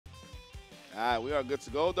All right, we are good to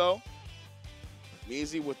go, though.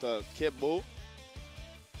 Measy with the kid boot.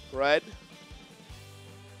 Fred.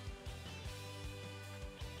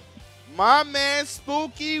 My man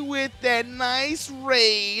Spooky with that nice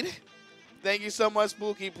raid. Thank you so much,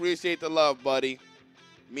 Spooky. Appreciate the love, buddy.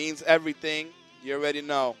 Means everything. You already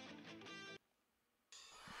know.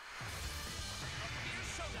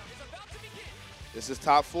 This is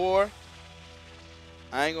top 4.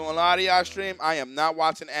 I ain't gonna lie to y'all, stream. I am not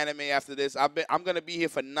watching anime after this. I'm gonna be here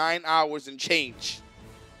for 9 hours and change.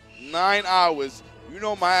 9 hours. You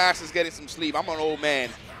know my ass is getting some sleep. I'm an old man.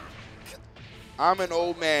 I'm an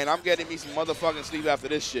old man. I'm getting me some motherfucking sleep after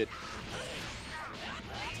this shit.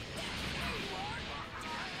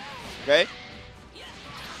 Okay?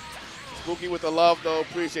 Spooky with the love, though.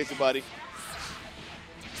 Appreciate you, buddy.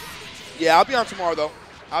 Yeah, I'll be on tomorrow, though.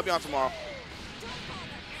 I'll be on tomorrow.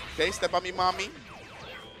 Okay, step on me, mommy.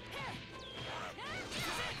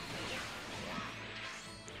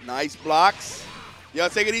 Nice blocks. Yo,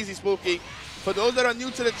 take it easy, Spooky. For those that are new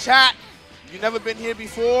to the chat, you've never been here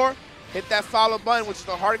before, hit that follow button, which is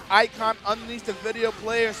the heart icon underneath the video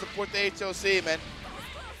player, and support the HOC, man.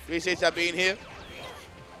 Appreciate y'all being here.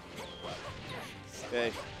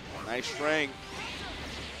 Okay, nice string.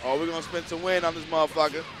 Oh, we're going to spin to win on this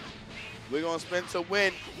motherfucker. We're going to spin to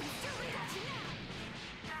win.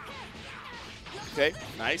 Okay,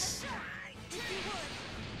 nice.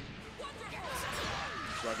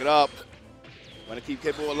 Strike it up. Want to keep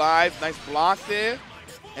Kidbo alive. Nice block there.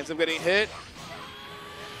 Ends up getting hit.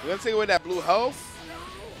 We're going to take away that blue health.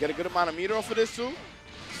 Get a good amount of meter off of this, too.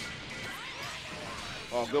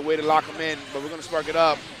 Oh, good way to lock him in, but we're going to spark it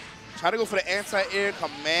up. Trying to go for the anti-air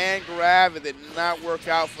command grab. It did not work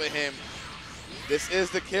out for him. This is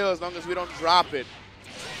the kill as long as we don't drop it.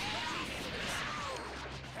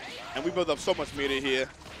 And we built up so much meter here.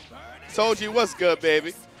 Told you what's good,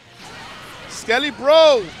 baby. Skelly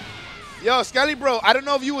Bro. Yo, Skelly Bro, I don't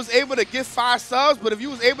know if you was able to get 5 subs, but if you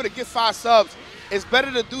was able to get 5 subs, it's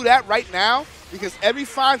better to do that right now because every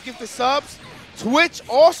 5 gifted subs, Twitch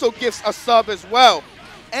also gives a sub as well.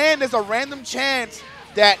 And there's a random chance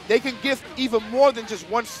that they can gift even more than just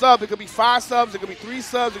 1 sub. It could be 5 subs, it could be 3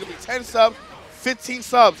 subs, it could be 10 subs, 15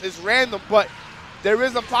 subs. It's random, but there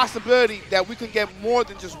is a possibility that we can get more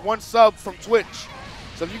than just 1 sub from Twitch.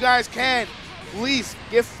 So if you guys can, please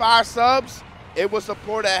give 5 subs. It will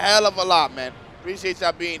support a hell of a lot, man. Appreciate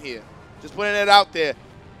y'all being here. Just putting it out there.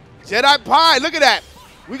 Jedi Pie, look at that.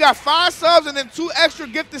 We got 5 subs and then 2 extra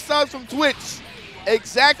gifted subs from Twitch.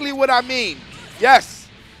 Exactly what I mean. Yes.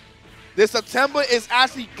 This September is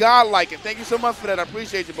actually godlike, and thank you so much for that. I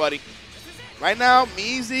appreciate you, buddy. Right now,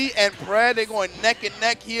 Measy and Pred, they're going neck and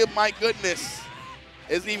neck here. My goodness.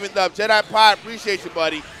 It's evened up. Jedi Pie, appreciate you,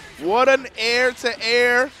 buddy. What an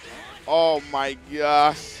air-to-air. Oh, my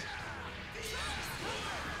gosh.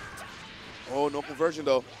 Oh, no conversion,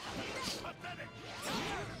 though.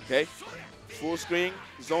 Okay. Full screen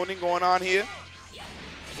zoning going on here.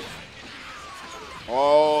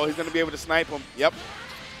 Oh, he's going to be able to snipe him. Yep.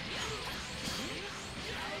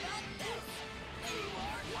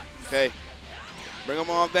 Okay. Bring him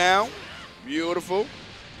on down. Beautiful.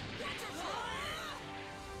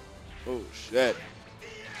 Oh, shit.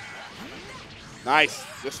 Nice.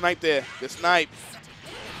 Good snipe there. Good snipe.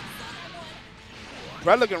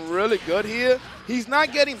 Brett looking really good here. He's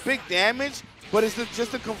not getting big damage, but it's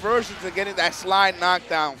just the conversion to getting that slide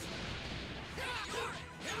knockdown.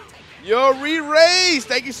 Yo, re-raise.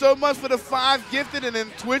 Thank you so much for the 5 gifted, and then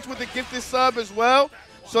Twitch with the gifted sub as well.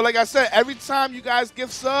 So like I said, every time you guys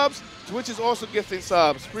gift subs, Twitch is also gifting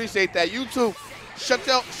subs. Appreciate that. YouTube, shut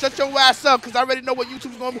your ass up, because I already know what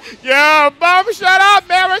YouTube's going to be. Yeah, Bobby, shut up,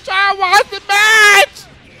 man. We're trying to watch the match.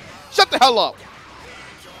 Shut the hell up.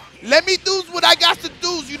 Let me do what I got to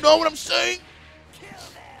do. You know what I'm saying?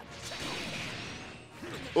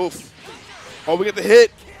 Oof. Oh, we get the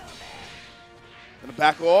hit. Gonna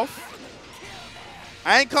back off.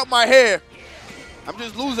 I ain't cut my hair. I'm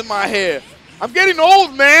just losing my hair. I'm getting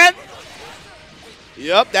old, man.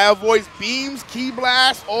 Yep, that avoids beams, key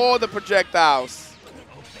blasts, all the projectiles.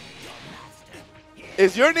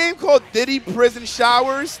 Is your name called Diddy Prison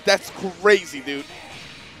Showers? That's crazy, dude.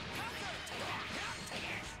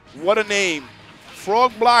 What a name.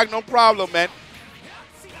 Frog block, no problem, man.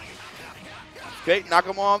 Okay, knock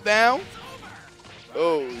him on down.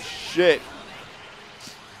 Oh, shit.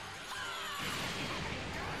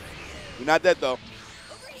 You're not dead, though.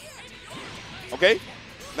 Okay.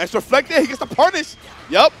 Nice reflect there. He gets the punish.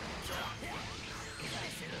 Yep.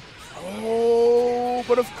 Oh,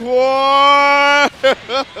 but of course.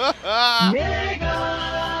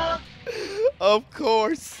 Of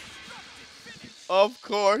course. Of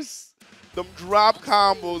course. Them drop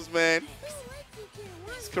combos, man.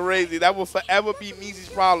 It's crazy. That will forever be Measy's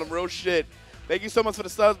problem. Real shit. Thank you so much for the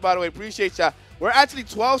subs, by the way. Appreciate y'all. We're actually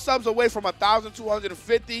 12 subs away from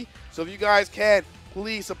 1,250. So if you guys can,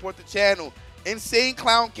 please support the channel. Insane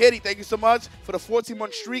Clown Kitty, thank you so much for the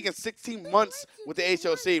 14-month streak and 16 months with the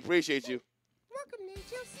HOC. Appreciate you. Welcome to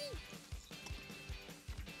HOC.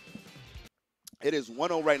 It is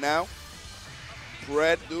 1-0 right now.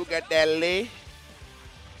 Brett do got that lead.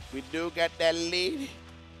 We do got that lead.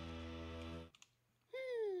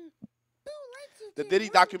 The Diddy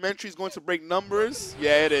documentary is going to break numbers.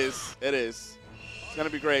 Yeah, it is. It is. It's going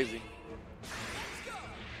to be crazy.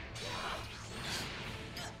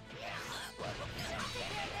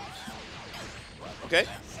 Okay.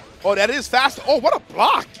 Oh, that is fast. Oh, what a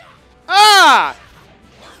block. Ah!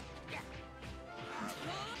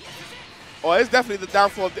 Oh, it's definitely the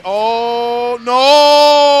downfall of the... Oh,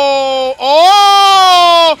 no!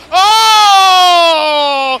 Oh!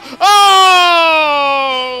 Oh!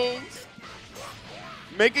 Oh!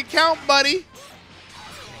 Make it count, buddy.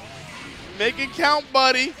 Make it count,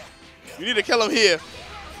 buddy. You need to kill him here.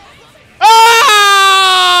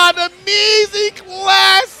 Ah! The Measy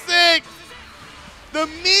Classic! The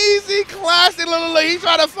Measy Classic. Look, he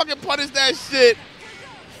trying to fucking punish that shit.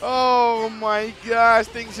 Oh, my gosh.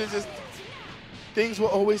 Things will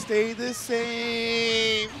always stay the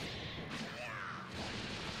same.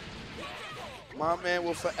 My man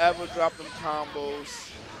will forever drop them combos.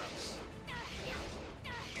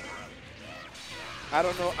 I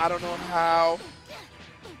don't know how.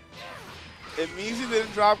 If Measy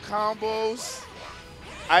didn't drop combos,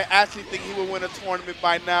 I actually think he would win a tournament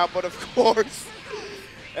by now. But of course,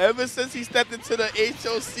 ever since he stepped into the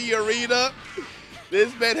HOC arena,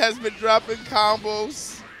 this man has been dropping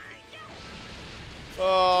combos.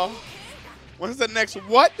 When's the next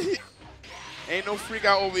what? Ain't no freak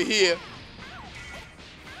out over here.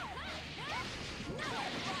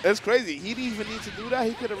 It's crazy. He didn't even need to do that.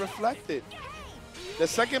 He could have reflected. The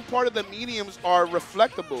second part of the mediums are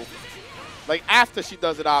reflectable. Like after she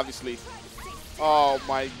does it, obviously. Oh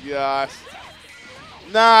my gosh.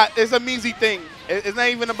 Nah, it's a Measy thing. It's not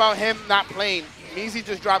even about him not playing. Measy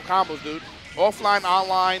just dropped combos, dude. Offline,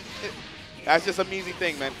 online. That's just a Measy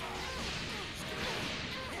thing, man.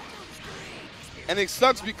 And it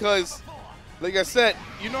sucks because, like I said,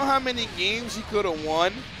 you know how many games he could have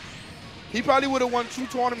won? He probably would have won 2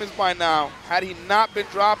 tournaments by now had he not been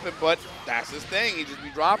dropping, but that's his thing. He just be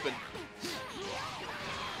dropping.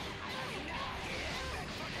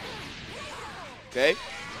 Okay.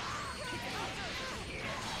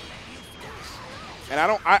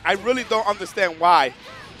 And I really don't understand why.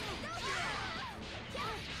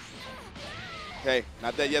 Okay,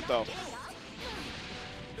 not dead yet though.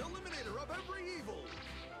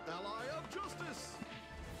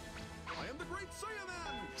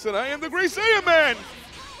 Said, I am the Great Saiyaman.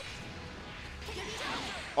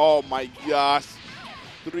 Oh my gosh.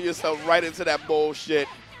 Threw yourself right into that bullshit.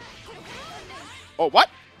 Oh, what?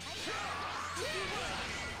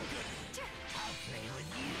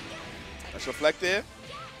 Let's reflect there.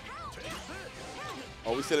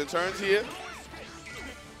 Oh, we sit in turns here.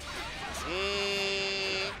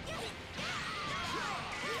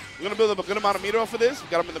 We're going to build up a good amount of meter off of this. We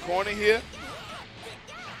got him in the corner here.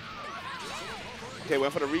 Okay,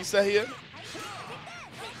 went for the reset here.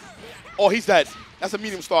 Oh, he's dead. That's a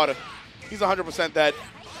medium starter. He's 100% dead.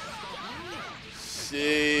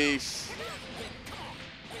 Sheesh.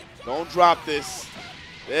 Don't drop this.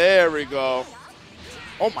 There we go.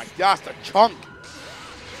 Oh my gosh, the chunk.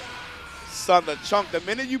 Son, the chunk. The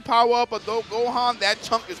minute you power up a Gohan, that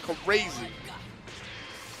chunk is crazy.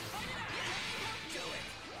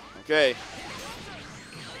 Okay.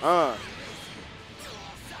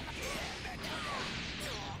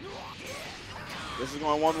 This is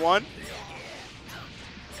going 1-1.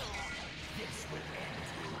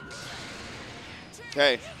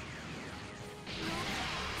 Okay.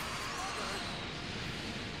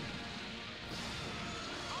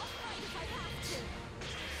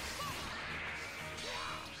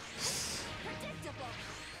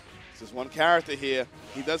 This is one character here.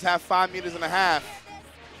 He does have 5.5 meters.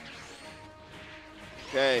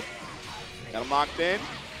 Okay. Got him locked in.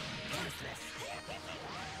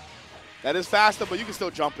 That is faster, but you can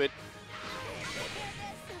still jump it.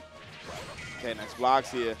 Okay, nice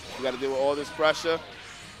blocks here. You got to deal with all this pressure.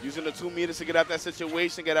 Using the 2 meters to get out that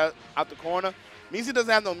situation, get out the corner. Measy doesn't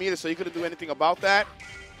have no meters, so he couldn't do anything about that.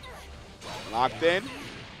 Locked in.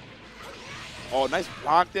 Oh, nice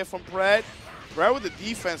block there from Pred. Pred with the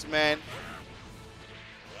defense, man.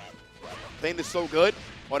 Playing this so good.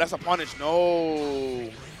 Oh, that's a punish.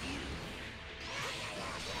 No.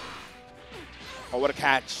 Oh, what a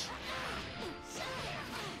catch.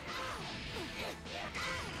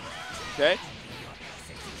 Okay.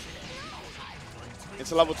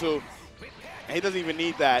 Into level 2. And he doesn't even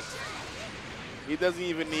need that. He doesn't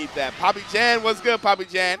even need that. Poppy Jan, what's good, Poppy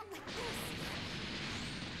Jan?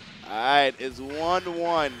 All right, it's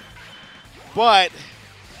 1-1. But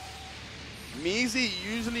Measy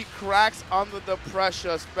usually cracks under the pressure,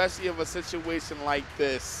 especially of a situation like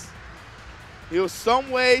this. He'll some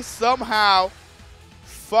way, somehow,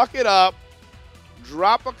 fuck it up,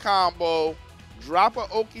 drop a combo, drop an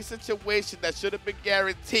Oki situation that should have been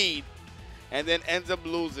guaranteed, and then ends up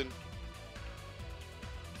losing.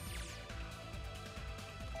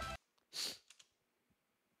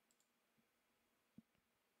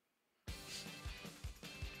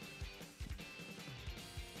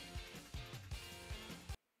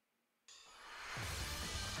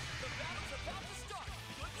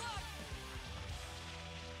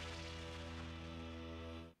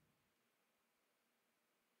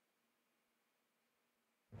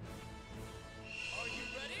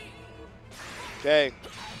 Okay,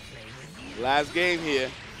 last game here.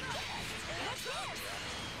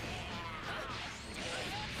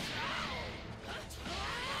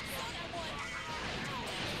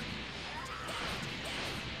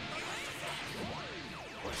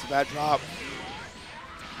 It's a bad drop.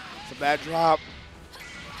 It's a bad drop.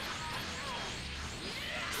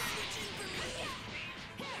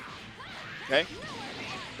 Okay,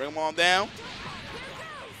 bring him on down.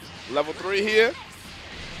 Level 3 here.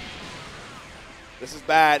 This is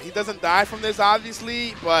bad. He doesn't die from this,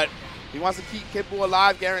 obviously, but he wants to keep Kid Buu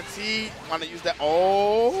alive, guaranteed. Want to use that.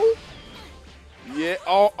 Oh. Yeah.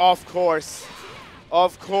 Oh, of course.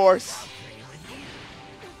 Of course.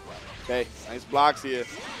 Okay, nice blocks here.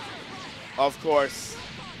 Of course.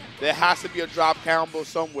 There has to be a drop combo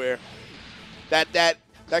somewhere. That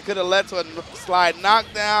could have led to a slide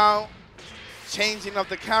knockdown, changing of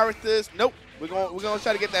the characters. Nope. We're gonna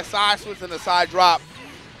try to get that side switch and the side drop.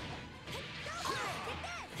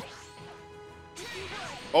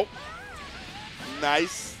 Oh,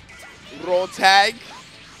 nice. Roll tag.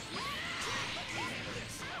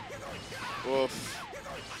 Oof.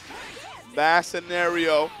 Bad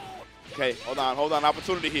scenario. Okay, hold on.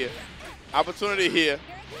 Opportunity here. Opportunity here.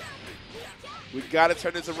 We got to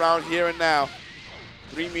turn this around here and now.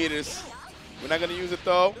 3 meters. We're not going to use it,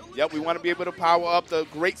 though. Yep, we want to be able to power up the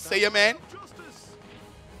Great Saiyaman.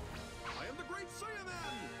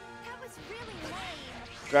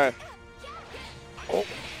 Okay. Oh.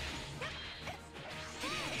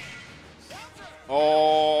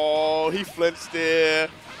 Oh, he flinched there.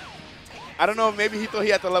 I don't know if maybe he thought he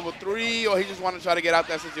had to level 3 or he just wanted to try to get out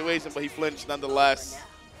that situation, but he flinched nonetheless.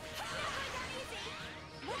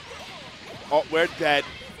 Oh, we're dead.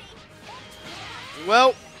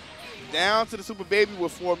 Well, down to the Super Baby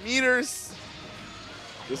with 4 meters.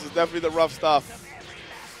 This is definitely the rough stuff.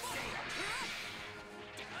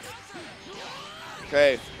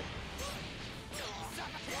 Okay.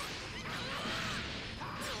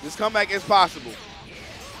 This comeback is possible.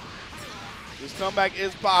 This comeback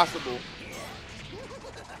is possible.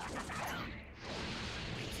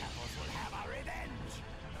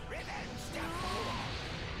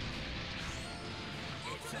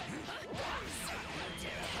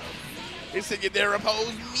 He said, you dare oppose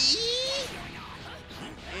me?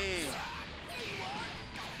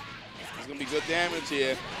 It's going to be good damage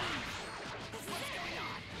here.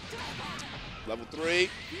 Level 3.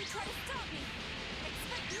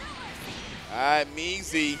 All right,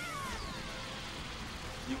 Measy.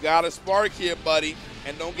 You got a spark here, buddy.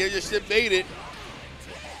 And don't get your shit baited.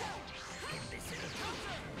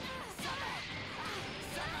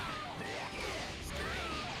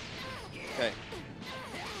 Okay.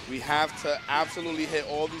 We have to absolutely hit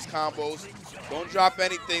all these combos. Don't drop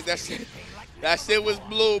anything. That shit was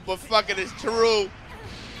blue, but fuck it, it's true.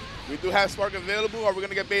 We do have spark available. Are we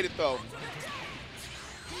gonna get baited though?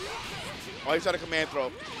 Oh, he's trying to command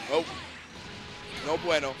throw. Oh. No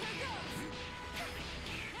bueno.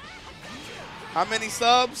 How many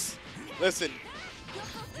subs? Listen,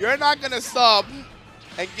 you're not gonna sub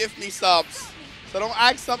and give me subs. So don't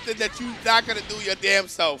ask something that you're not gonna do your damn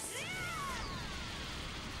self.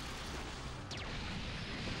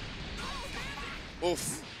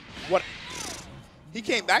 Oof. What? He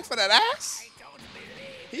came back for that ass?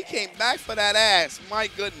 He came back for that ass. My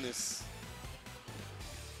goodness.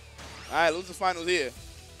 All right, loser finals here.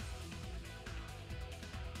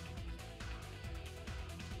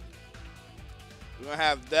 We're going to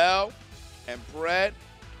have Dell and Brett.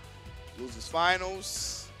 Losers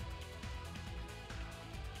finals.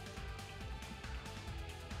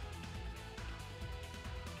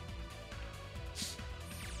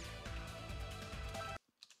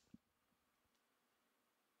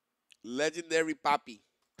 Legendary Poppy.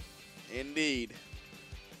 Indeed.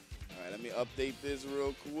 All right, let me update this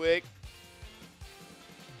real quick.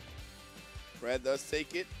 Brad does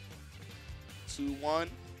take it. 2-1.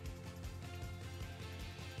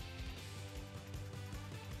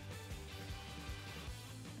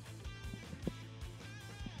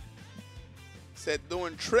 Said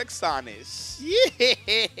doing tricks on it. Yeah.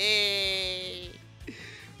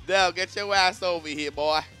 Dell, get your ass over here,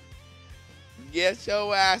 boy. Get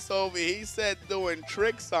your ass over here. He said doing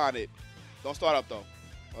tricks on it. Don't start up, though.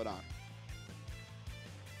 Hold on.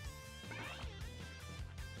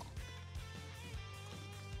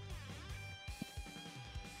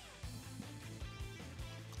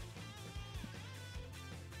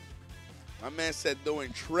 My man said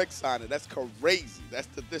doing tricks on it. That's crazy. That's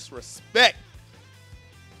the disrespect.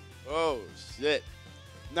 Oh, shit.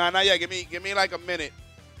 Nah, not yet. Give me like a minute.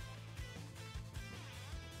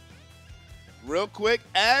 Real quick,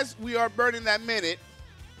 as we are burning that minute,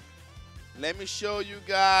 let me show you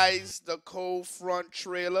guys the Cold Front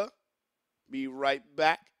trailer. Be right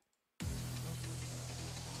back.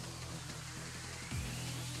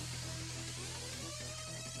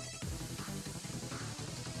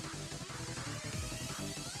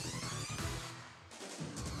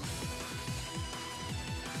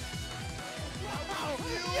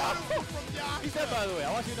 He said, by the way,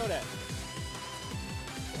 I want you to know that.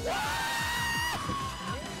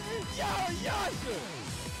 Yo, Yasha!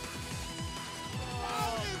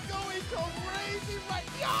 Oh, it's going crazy right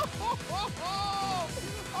now.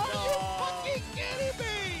 Are you fucking kidding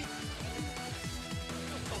me?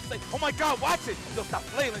 Oh my God, watch it! Yo, stop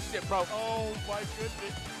flailing shit, bro. Oh my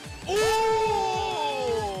goodness.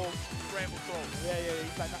 Ooh! Scramble throw. Yeah,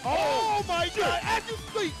 he's like, Oh my God, as you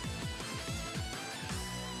speak.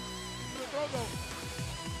 Throw though.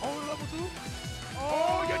 Oh, level 2?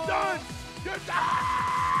 Oh, you're done! You're done!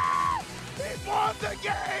 He won the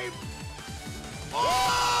game!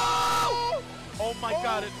 Oh! Oh my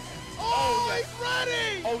God. Oh, yes. he's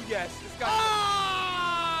ready! Oh yes, this guy.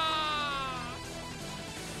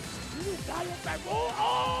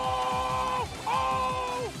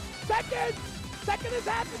 Oh! Second is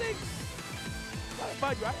happening!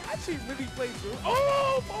 Mind you, I actually really played through.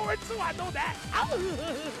 Oh, forward 2, I know that.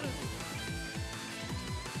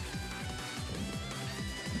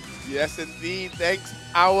 Yes, indeed. Thanks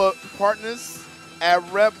our partners at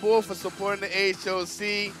Red Bull for supporting the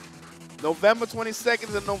HOC. November 22nd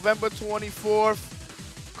to November 24th,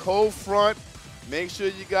 Cold Front. Make sure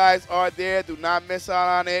you guys are there. Do not miss out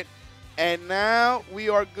on it. And now we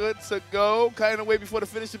are good to go. Cutting away before the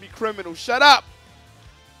finish to be criminal. Shut up.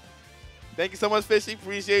 Thank you so much, Fishy.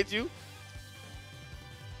 Appreciate you.